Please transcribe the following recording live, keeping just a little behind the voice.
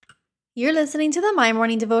You're listening to the My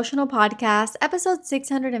Morning Devotional Podcast, episode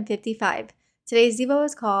 655. Today's Devo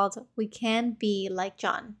is called, We Can Be Like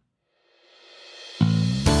John.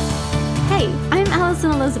 Hey, I'm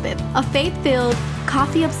Allison Elizabeth, a faith-filled,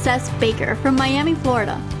 coffee-obsessed baker from Miami,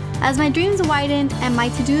 Florida. As my dreams widened and my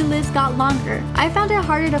to-do list got longer, I found it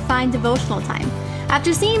harder to find devotional time.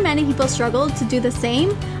 After seeing many people struggle to do the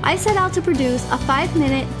same, I set out to produce a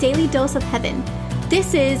 5-minute daily dose of heaven.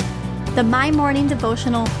 This is the My Morning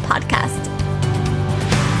Devotional Podcast.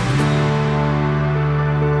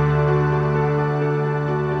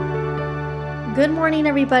 Good morning,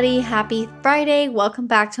 everybody. Happy Friday. Welcome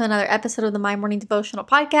back to another episode of the My Morning Devotional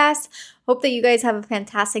Podcast. Hope that you guys have a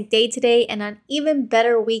fantastic day today and an even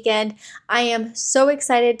better weekend. I am so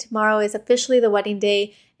excited. Tomorrow is officially the wedding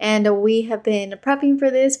day, and we have been prepping for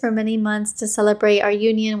this for many months to celebrate our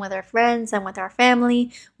union with our friends and with our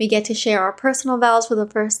family. We get to share our personal vows for the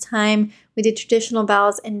first time. We did traditional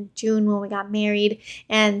vows in June when we got married,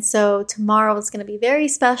 and so tomorrow is going to be very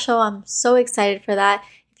special. I'm so excited for that.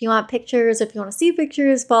 If you want pictures, if you want to see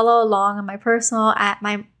pictures, follow along on my personal at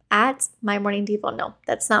my morning devo. No,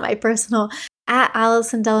 that's not my personal. At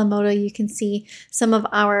Allison Delamoto, you can see some of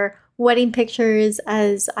our wedding pictures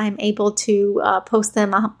as I'm able to post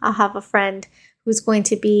them. I'll have a friend who's going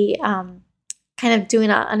to be kind of doing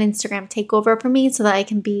an Instagram takeover for me so that I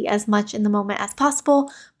can be as much in the moment as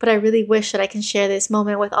possible. But I really wish that I can share this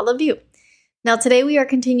moment with all of you. Now, today we are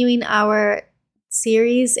continuing our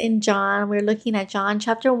series in John. We're looking at John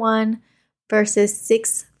chapter 1, verses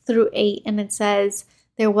 6 through 8. And it says,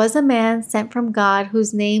 "There was a man sent from God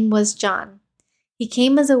whose name was John. He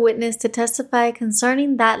came as a witness to testify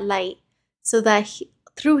concerning that light, so that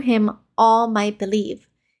through him all might believe.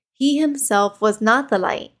 He himself was not the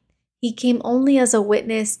light. He came only as a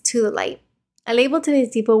witness to the light." I labeled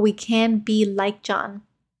today's Devo, "We Can Be Like John,"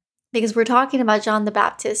 because we're talking about John the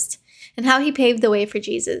Baptist and how he paved the way for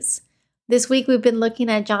Jesus. This week we've been looking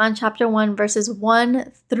at John chapter 1, verses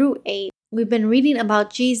 1 through 8. We've been reading about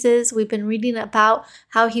Jesus. We've been reading about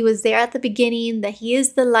how he was there at the beginning, that he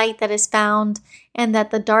is the light that is found, and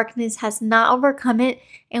that the darkness has not overcome it.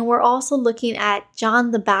 And we're also looking at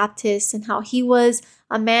John the Baptist and how he was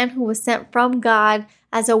a man who was sent from God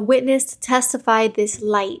as a witness to testify this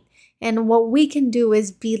light. And what we can do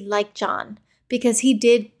is be like John, because he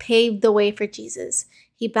did pave the way for Jesus.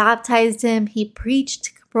 He baptized him. He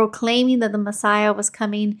preached, proclaiming that the Messiah was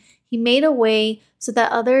coming. He made a way so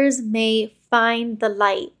that others may find the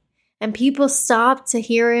light. And people stopped to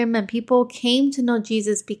hear him, and people came to know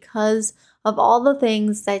Jesus because of all the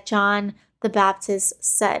things that John the Baptist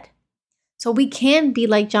said. So we can be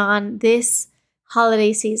like John this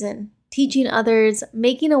holiday season, teaching others,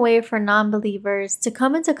 making a way for non-believers to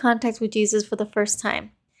come into contact with Jesus for the first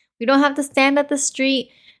time. We don't have to stand at the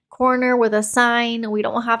street corner with a sign. We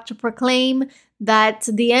don't have to proclaim that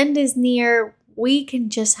the end is near. We can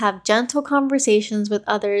just have gentle conversations with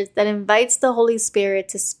others that invites the Holy Spirit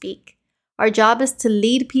to speak. Our job is to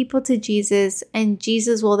lead people to Jesus, and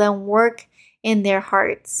Jesus will then work in their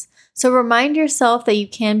hearts. So remind yourself that you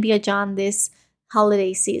can be a John this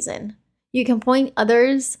holiday season. You can point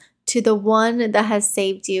others to the one that has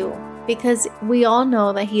saved you, because we all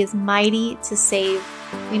know that he is mighty to save.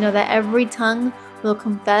 We know that every tongue will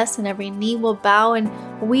confess and every knee will bow, and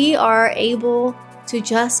we are able to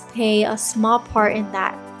just play a small part in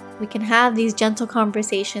that. We can have these gentle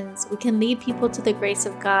conversations. We can lead people to the grace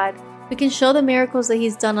of God. We can show the miracles that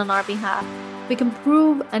he's done on our behalf. We can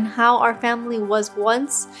prove on how our family was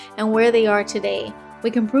once and where they are today.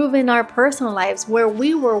 We can prove in our personal lives where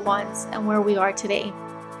we were once and where we are today.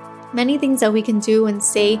 Many things that we can do and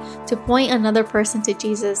say to point another person to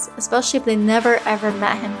Jesus, especially if they never ever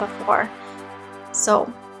met him before.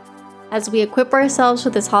 So, as we equip ourselves for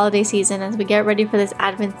this holiday season, as we get ready for this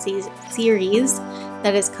Advent series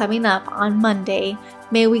that is coming up on Monday,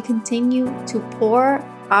 may we continue to pour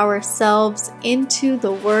ourselves into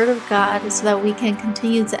the Word of God so that we can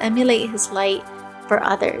continue to emulate his light for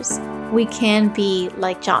others. We can be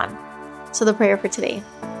like John. So the prayer for today.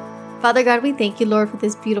 Father God, we thank you, Lord, for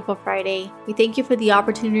this beautiful Friday. We thank you for the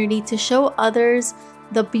opportunity to show others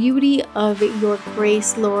the beauty of your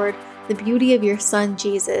grace, Lord, the beauty of your Son,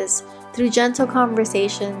 Jesus. Through gentle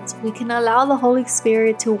conversations, we can allow the Holy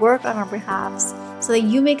Spirit to work on our behalves so that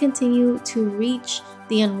you may continue to reach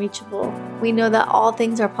the unreachable. We know that all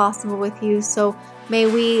things are possible with you, so may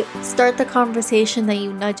we start the conversation that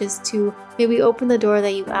you nudge us to. May we open the door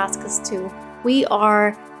that you ask us to. We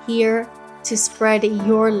are here to spread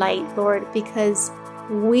your light, Lord, because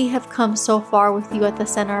we have come so far with you at the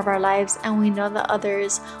center of our lives, and we know that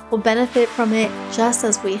others will benefit from it just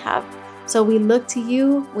as we have. So we look to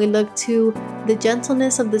you, we look to the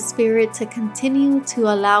gentleness of the Spirit to continue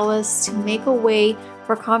to allow us to make a way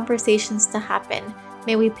for conversations to happen.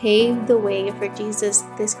 May we pave the way for Jesus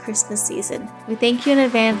this Christmas season. We thank you in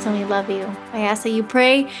advance and we love you. I ask that you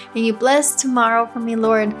pray and you bless tomorrow for me,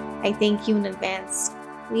 Lord. I thank you in advance.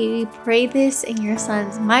 We pray this in your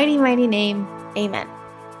Son's mighty, mighty name. Amen.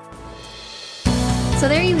 So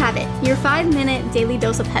there you have it, your 5-minute daily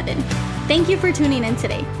dose of heaven. Thank you for tuning in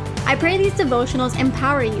today. I pray these devotionals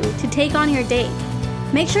empower you to take on your day.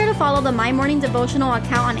 Make sure to follow the My Morning Devotional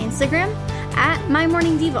account on Instagram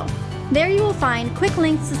 @MyMorningDevo. There you will find quick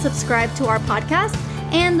links to subscribe to our podcast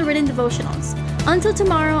and the written devotionals. Until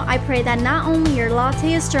tomorrow, I pray that not only your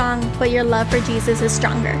latte is strong, but your love for Jesus is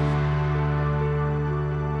stronger.